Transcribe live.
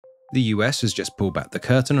The US has just pulled back the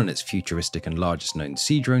curtain on its futuristic and largest known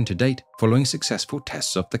sea drone to date, following successful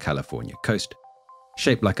tests off the California coast.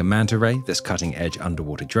 Shaped like a manta ray, this cutting-edge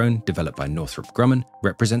underwater drone, developed by Northrop Grumman,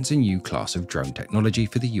 represents a new class of drone technology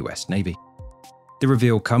for the US Navy. The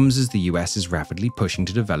reveal comes as the US is rapidly pushing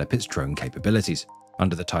to develop its drone capabilities.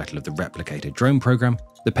 Under the title of the Replicator Drone Program,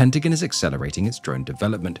 the Pentagon is accelerating its drone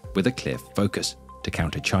development with a clear focus to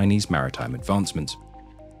counter Chinese maritime advancements.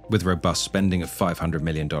 With robust spending of $500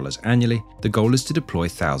 million annually, the goal is to deploy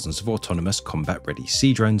thousands of autonomous combat-ready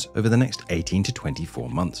sea drones over the next 18 to 24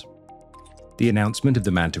 months. The announcement of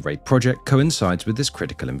the Manta Ray project coincides with this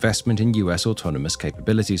critical investment in US autonomous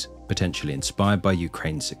capabilities, potentially inspired by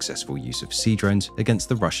Ukraine's successful use of sea drones against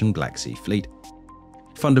the Russian Black Sea Fleet.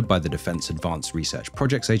 Funded by the Defense Advanced Research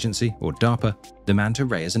Projects Agency, or DARPA, the Manta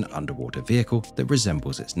Ray is an underwater vehicle that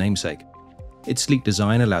resembles its namesake. Its sleek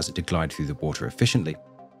design allows it to glide through the water efficiently,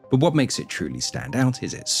 but what makes it truly stand out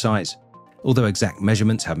is its size. Although exact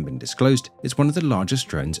measurements haven't been disclosed, it's one of the largest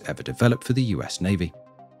drones ever developed for the US Navy.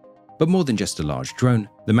 But more than just a large drone,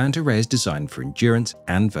 the Manta Ray is designed for endurance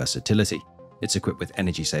and versatility. It's equipped with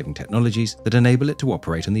energy-saving technologies that enable it to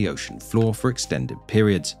operate on the ocean floor for extended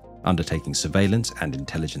periods, undertaking surveillance and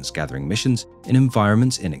intelligence-gathering missions in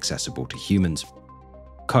environments inaccessible to humans.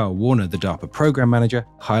 Kyle Warner, the DARPA program manager,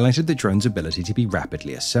 highlighted the drone's ability to be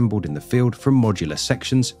rapidly assembled in the field from modular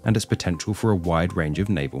sections and its potential for a wide range of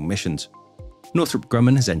naval missions. Northrop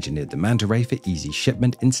Grumman has engineered the Manta Ray for easy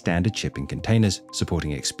shipment in standard shipping containers,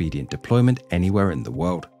 supporting expedient deployment anywhere in the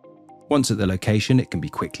world. Once at the location, it can be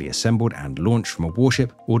quickly assembled and launched from a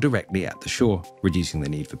warship or directly at the shore, reducing the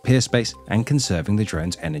need for pier space and conserving the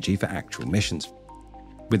drone's energy for actual missions.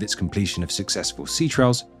 With its completion of successful sea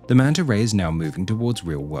trials, the Manta Ray is now moving towards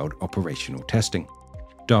real-world operational testing.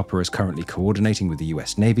 DARPA is currently coordinating with the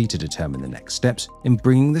US Navy to determine the next steps in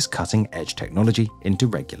bringing this cutting-edge technology into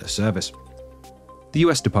regular service. The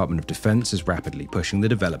US Department of Defense is rapidly pushing the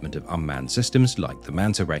development of unmanned systems like the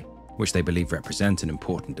Manta Ray, which they believe represent an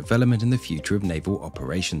important development in the future of naval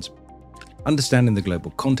operations. Understanding the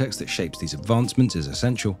global context that shapes these advancements is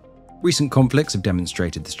essential. Recent conflicts have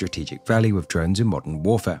demonstrated the strategic value of drones in modern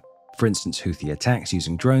warfare. For instance, Houthi attacks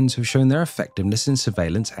using drones have shown their effectiveness in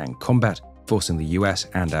surveillance and combat, forcing the US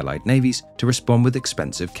and allied navies to respond with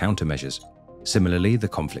expensive countermeasures. Similarly, the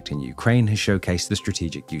conflict in Ukraine has showcased the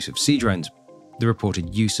strategic use of sea drones. The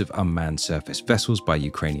reported use of unmanned surface vessels by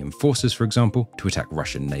Ukrainian forces, for example, to attack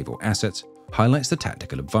Russian naval assets, highlights the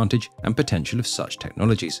tactical advantage and potential of such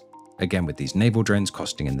technologies. Again, with these naval drones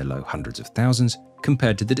costing in the low hundreds of thousands,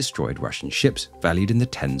 compared to the destroyed Russian ships valued in the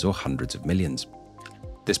tens or hundreds of millions.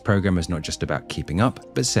 This program is not just about keeping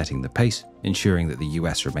up, but setting the pace, ensuring that the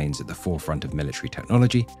US remains at the forefront of military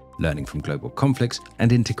technology, learning from global conflicts,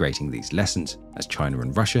 and integrating these lessons as China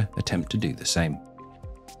and Russia attempt to do the same.